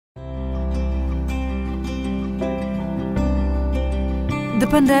The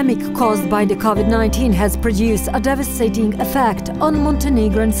pandemic caused by the COVID-19 has produced a devastating effect on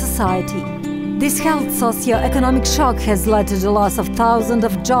Montenegrin society. This health-socio-economic shock has led to the loss of thousands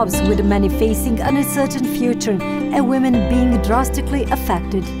of jobs, with many facing an uncertain future and women being drastically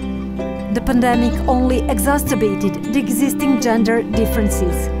affected. The pandemic only exacerbated the existing gender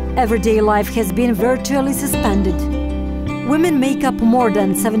differences. Everyday life has been virtually suspended. Women make up more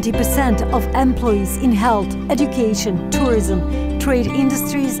than 70% of employees in health, education, tourism, trade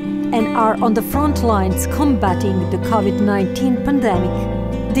industries, and are on the front lines combating the COVID-19 pandemic.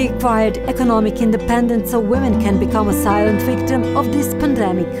 The acquired economic independence of women can become a silent victim of this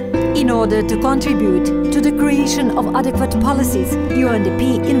pandemic. In order to contribute to the creation of adequate policies,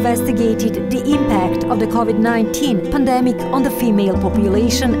 UNDP investigated the impact of the COVID-19 pandemic on the female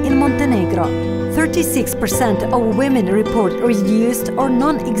population in Montenegro. 36% of women report reduced or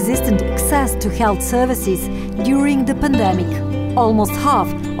non-existent access to health services during the pandemic. Almost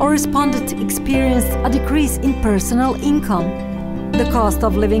half of respondents experienced a decrease in personal income. The cost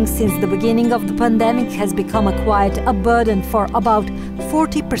of living since the beginning of the pandemic has become quite a burden for about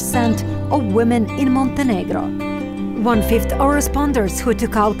 40% of women in Montenegro. One-fifth of respondents who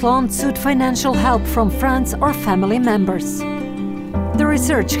took out loans sought financial help from friends or family members. The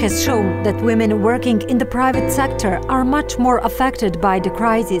research has shown that women working in the private sector are much more affected by the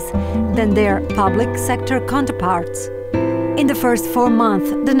crisis than their public sector counterparts. In the first 4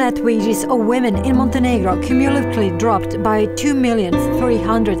 months, the net wages of women in Montenegro cumulatively dropped by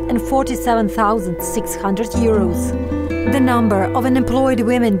 €2,347,600. The number of unemployed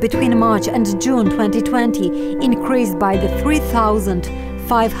women between March and June 2020 increased by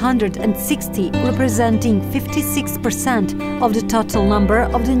 3,560, representing 56% of the total number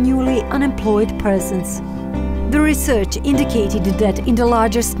of the newly unemployed persons. The research indicated that in the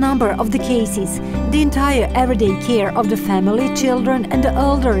largest number of the cases, the entire everyday care of the family, children and the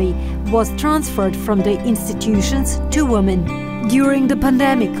elderly was transferred from the institutions to women. During the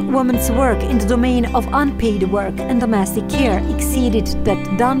pandemic, women's work in the domain of unpaid work and domestic care exceeded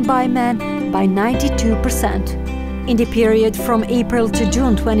that done by men by 92%. In the period from April to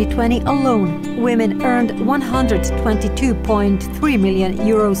June 2020 alone, women earned €122.3 million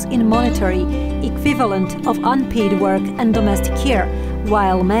in monetary equivalent of unpaid work and domestic care,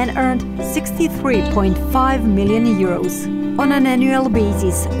 while men earned €63.5 million. On an annual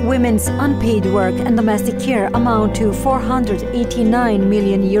basis, women's unpaid work and domestic care amount to €489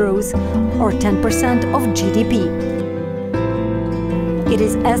 million, or 10% of GDP. It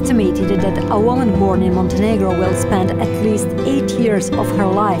is estimated that a woman born in Montenegro will spend at least 8 years of her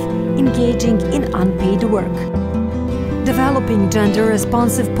life engaging in unpaid work. Developing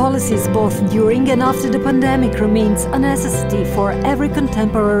gender-responsive policies both during and after the pandemic remains a necessity for every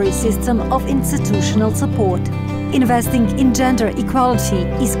contemporary system of institutional support. Investing in gender equality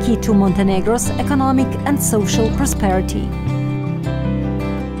is key to Montenegro's economic and social prosperity.